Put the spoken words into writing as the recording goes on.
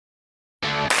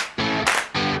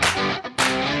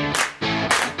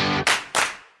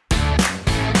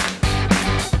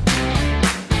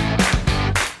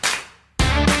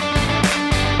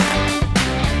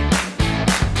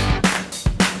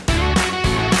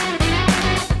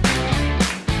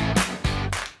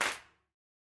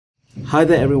Hi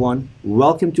there everyone,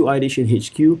 welcome to iDation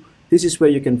HQ. This is where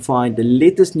you can find the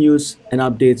latest news and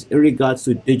updates in regards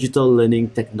to digital learning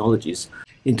technologies.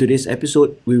 In today's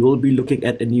episode, we will be looking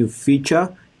at a new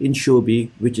feature in Showbie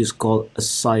which is called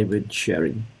assignment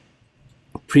sharing.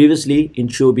 Previously in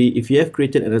Showbie, if you have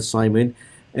created an assignment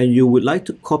and you would like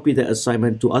to copy that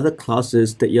assignment to other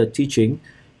classes that you're teaching,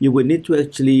 you would need to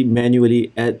actually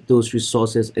manually add those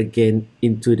resources again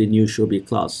into the new Showbie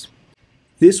class.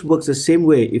 This works the same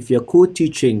way if you're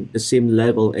co-teaching the same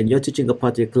level and you're teaching a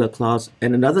particular class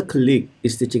and another colleague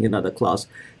is teaching another class.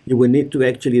 You will need to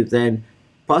actually then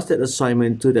pass that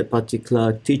assignment to that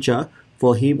particular teacher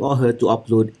for him or her to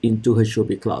upload into her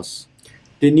Showbie class.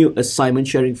 The new assignment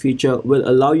sharing feature will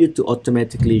allow you to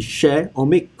automatically share or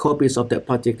make copies of that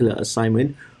particular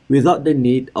assignment without the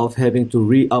need of having to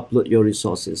re-upload your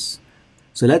resources.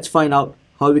 So let's find out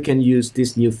how we can use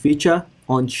this new feature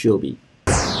on Showbie.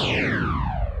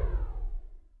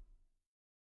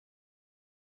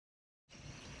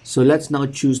 So let's now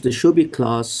choose the Showbie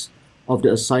class of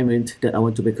the assignment that I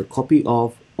want to make a copy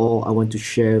of or I want to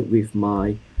share with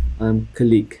my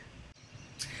colleague.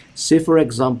 Say for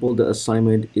example, the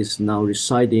assignment is now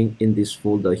residing in this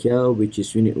folder here, which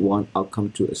is Unit 1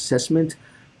 Outcome to Assessment.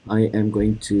 I am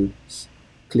going to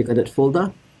click on that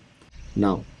folder.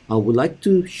 Now, I would like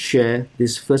to share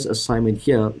this first assignment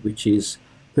here, which is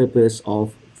Purpose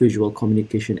of Visual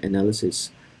Communication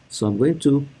Analysis. So I'm going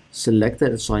to select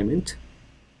that assignment.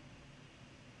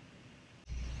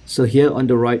 So here on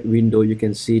the right window, you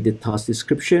can see the task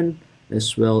description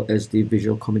as well as the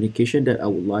visual communication that I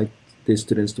would like the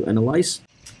students to analyze.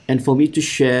 And for me to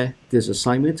share this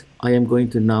assignment, I am going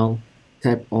to now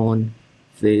tap on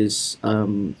this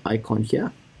icon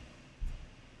here.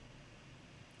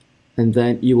 And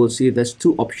then you will see there's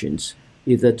two options,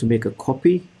 either to make a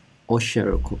copy or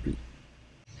share a copy.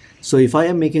 So if I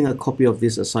am making a copy of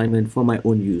this assignment for my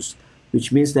own use,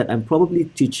 which means that I'm probably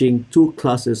teaching two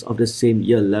classes of the same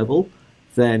year level,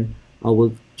 then I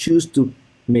will choose to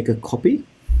make a copy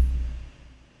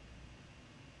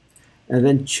and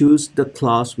then choose the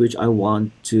class which I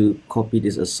want to copy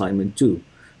this assignment to.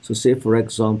 So say for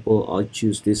example, I'll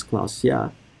choose this class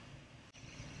here.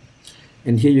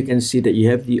 And here you can see that you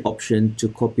have the option to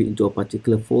copy into a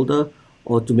particular folder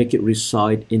or to make it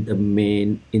reside in the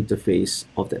main interface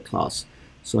of that class.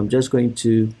 So I'm just going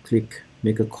to click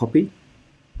make a copy.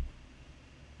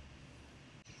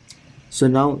 So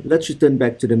now let's return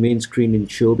back to the main screen in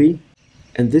Showbie.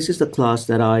 And this is the class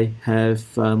that I have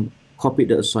copied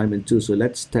the assignment to. So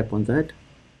let's tap on that.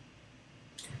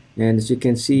 And as you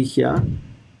can see here,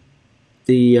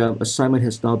 the assignment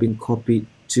has now been copied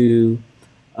to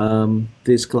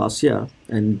this class here.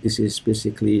 And this is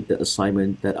basically the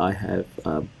assignment that I have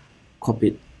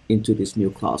copied into this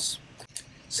new class.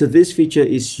 So this feature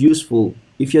is useful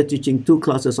if you're teaching two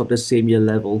classes of the same year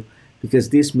level, because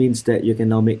this means that you can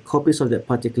now make copies of that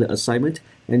particular assignment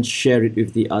and share it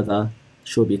with the other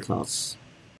Showbie class.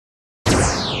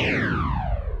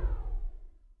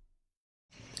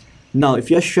 Now, if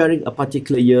you're sharing a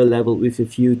particular year level with a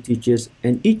few teachers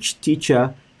and each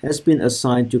teacher has been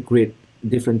assigned to create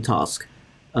different tasks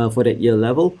for that year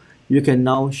level, you can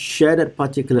now share that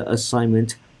particular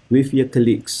assignment with your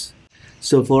colleagues.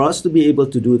 So for us to be able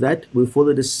to do that, we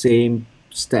follow the same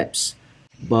steps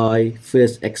by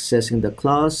first accessing the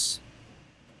class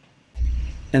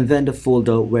and then the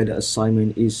folder where the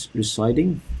assignment is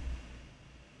residing.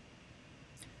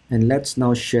 And let's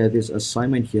now share this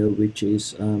assignment here, which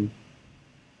is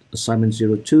assignment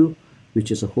 02, which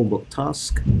is a homework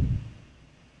task.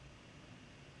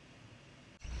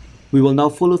 We will now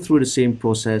follow through the same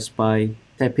process by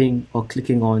tapping or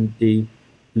clicking on the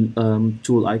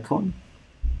tool icon.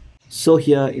 So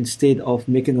here, instead of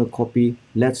making a copy,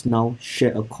 let's now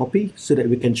share a copy so that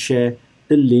we can share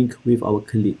the link with our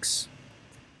colleagues.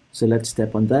 So let's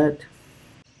tap on that.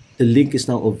 The link is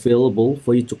now available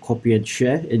for you to copy and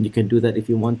share, and you can do that if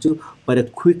you want to. But a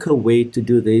quicker way to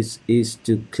do this is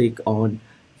to click on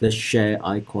the share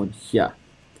icon here.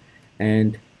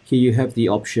 And here you have the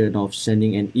option of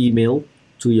sending an email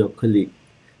to your colleague.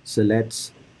 So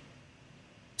let's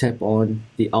tap on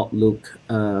the Outlook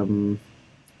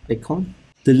icon.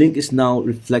 The link is now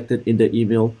reflected in the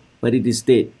email, but it is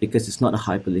dead because it's not a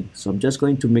hyperlink. So I'm just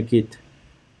going to make it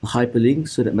a hyperlink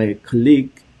so that my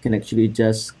colleague can actually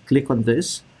just click on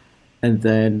this and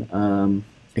then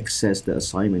access the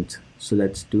assignment. So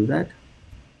let's do that.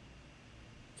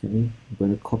 Okay, I'm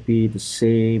going to copy the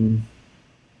same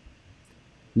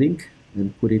link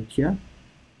and put it here.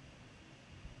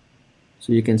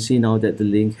 So you can see now that the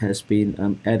link has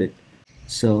been added.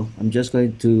 So I'm just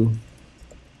going to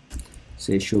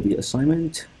say Showbie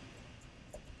assignment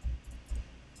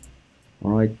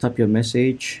All right, type your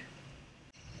message,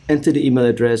 enter the email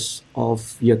address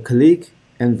of your colleague,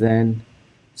 and then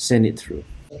send it through.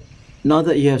 Now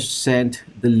that you have sent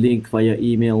the link via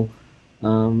email,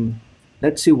 um,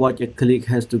 let's see what your colleague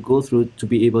has to go through to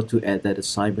be able to add that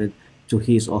assignment to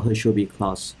his or her Showbie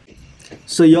class.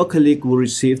 So your colleague will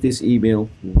receive this email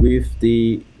with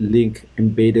the link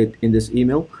embedded in this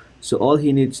email. So all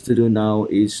he needs to do now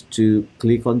is to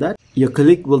click on that. Your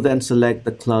colleague will then select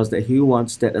the class that he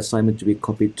wants that assignment to be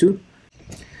copied to.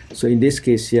 So in this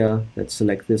case here, let's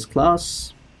select this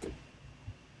class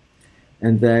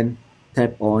and then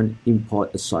tap on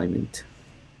import assignment.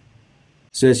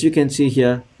 So as you can see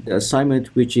here, the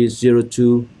assignment, which is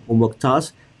 02 homework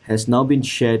task, has now been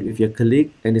shared with your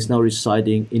colleague and is now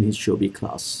residing in his Showbie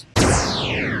class.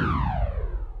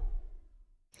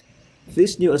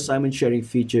 This new assignment sharing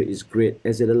feature is great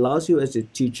as it allows you as a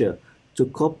teacher to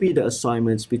copy the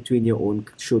assignments between your own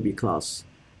Showbie class.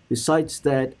 Besides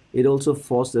that, it also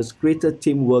fosters greater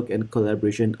teamwork and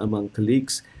collaboration among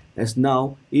colleagues, as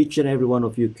now each and every one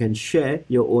of you can share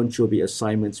your own Showbie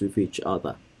assignments with each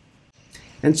other.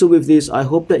 And so with this, I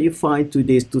hope that you find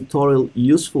today's tutorial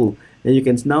useful and you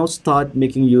can now start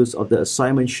making use of the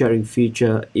assignment sharing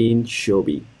feature in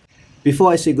Showbie.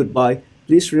 Before I say goodbye,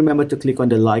 please remember to click on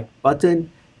the like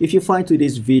button if you find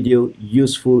today's video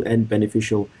useful and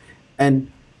beneficial.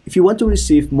 And if you want to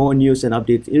receive more news and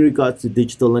updates in regards to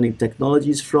digital learning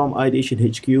technologies from Ideation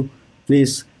HQ,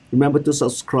 please remember to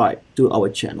subscribe to our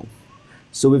channel.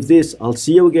 So with this, I'll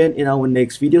see you again in our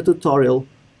next video tutorial.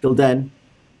 Till then,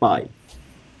 bye.